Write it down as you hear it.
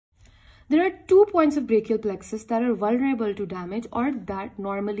There are 2 points of brachial plexus that are vulnerable to damage or that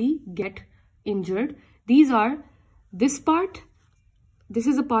normally get injured. These are this part. This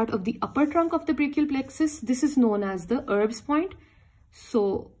is a part of the upper trunk of the brachial plexus. This is known as the Erb's point.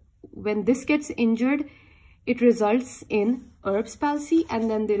 So when this gets injured, it results in Erb's palsy. And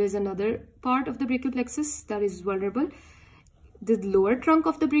then there is another part of the brachial plexus that is vulnerable. The lower trunk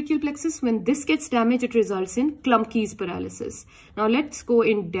of the brachial plexus, when this gets damaged, it results in Klumpke's paralysis. Now let's go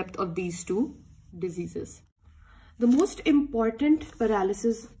in depth of these two diseases. The most important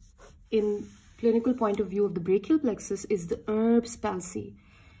paralysis in clinical point of view of the brachial plexus is the Erb's palsy.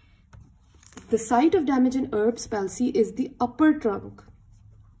 The site of damage in Erb's palsy is the upper trunk.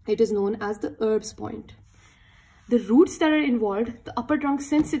 It is known as the Erb's point. The roots that are involved, the upper trunk,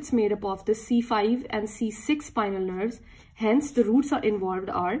 since it's made up of the C5 and C6 spinal nerves, hence the roots are involved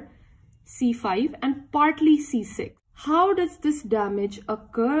are C5 and partly C6. How does this damage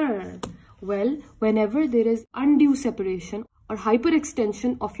occur? Well, whenever there is undue separation or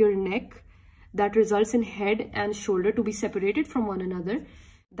hyperextension of your neck that results in head and shoulder to be separated from one another,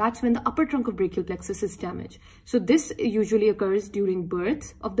 that's when the upper trunk of brachial plexus is damaged. So this usually occurs during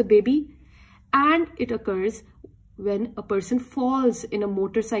birth of the baby, and it occurs when a person falls in a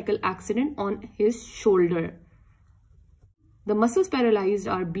motorcycle accident on his shoulder. The muscles paralyzed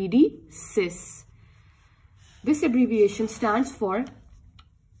are BD, CIS. This abbreviation stands for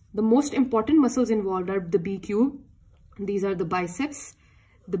the most important muscles involved are the B cube. These are the biceps,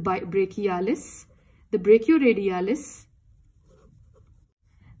 the brachialis, the brachioradialis.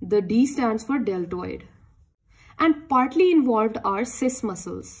 The D stands for deltoid. And partly involved are CIS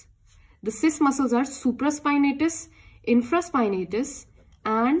muscles. The CIS muscles are supraspinatus, infraspinatus,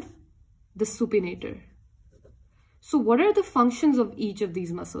 and the supinator. So what are the functions of each of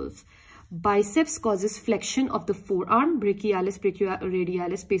these muscles? Biceps causes flexion of the forearm. Brachialis,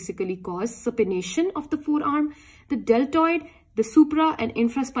 brachioradialis basically cause supination of the forearm. The deltoid, the supra, and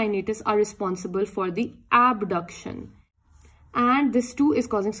infraspinatus are responsible for the abduction. And this too is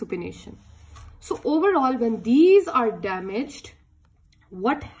causing supination. So overall, when these are damaged,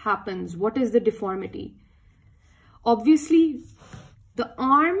 what happens? What is the deformity? Obviously, the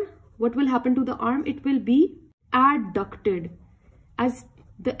arm, what will happen to the arm? It will be adducted, as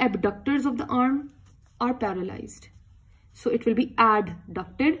the abductors of the arm are paralyzed. So it will be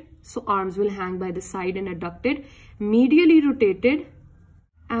adducted. So arms will hang by the side and adducted, medially rotated,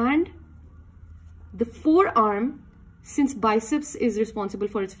 and the forearm, since biceps is responsible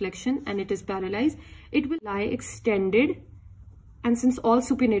for its flexion and it is paralyzed, it will lie extended. And since all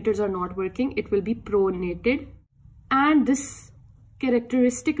supinators are not working, it will be pronated. And this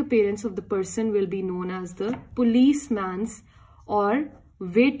characteristic appearance of the person will be known as the policeman's or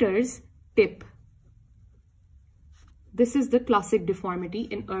waiter's tip. This is the classic deformity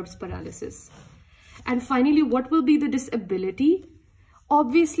in Erb's paralysis. And finally, what will be the disability?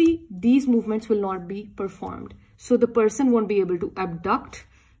 Obviously, these movements will not be performed. So the person won't be able to abduct,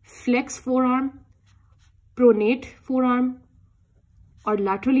 flex forearm, pronate forearm, or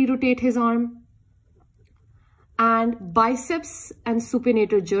laterally rotate his arm. And biceps and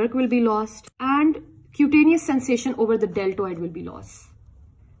supinator jerk will be lost, and cutaneous sensation over the deltoid will be lost.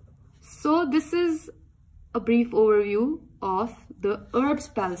 So this is a brief overview of the Erb's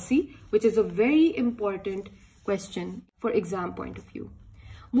palsy, which is a very important question for exam point of view.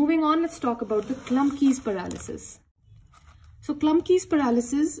 Moving on, let's talk about the Klumpke's paralysis. So Klumpke's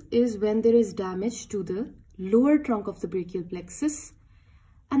paralysis is when there is damage to the lower trunk of the brachial plexus.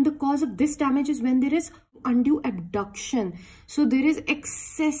 And the cause of this damage is when there is undue abduction. So there is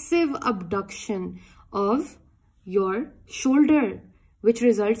excessive abduction of your shoulder, which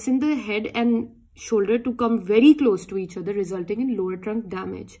results in the head and shoulder to come very close to each other, resulting in lower trunk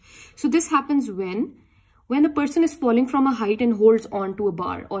damage. So this happens when a person is falling from a height and holds on to a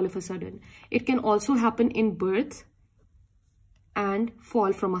bar all of a sudden. It can also happen in birth and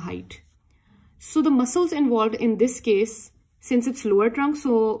fall from a height. So the muscles involved in this case, since it's lower trunk,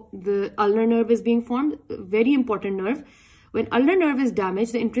 so the ulnar nerve is being formed, very important nerve. When ulnar nerve is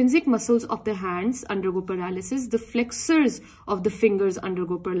damaged, the intrinsic muscles of the hands undergo paralysis. The flexors of the fingers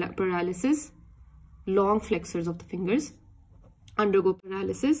undergo paralysis. Long flexors of the fingers undergo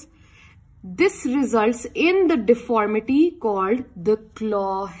paralysis. This results in the deformity called the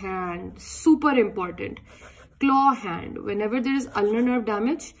claw hand. Super important. Claw hand. Whenever there is ulnar nerve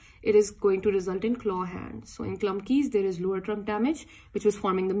damage, it is going to result in claw hand. So in Klumpke's, there is lower trunk damage, which was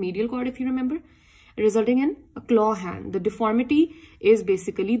forming the medial cord, if you remember, resulting in a claw hand. The deformity is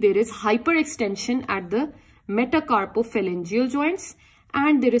basically there is hyperextension at the metacarpophalangeal joints,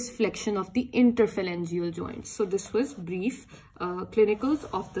 and there is flexion of the interphalangeal joints. So this was brief clinicals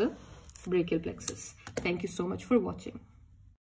of the brachial plexus. Thank you so much for watching.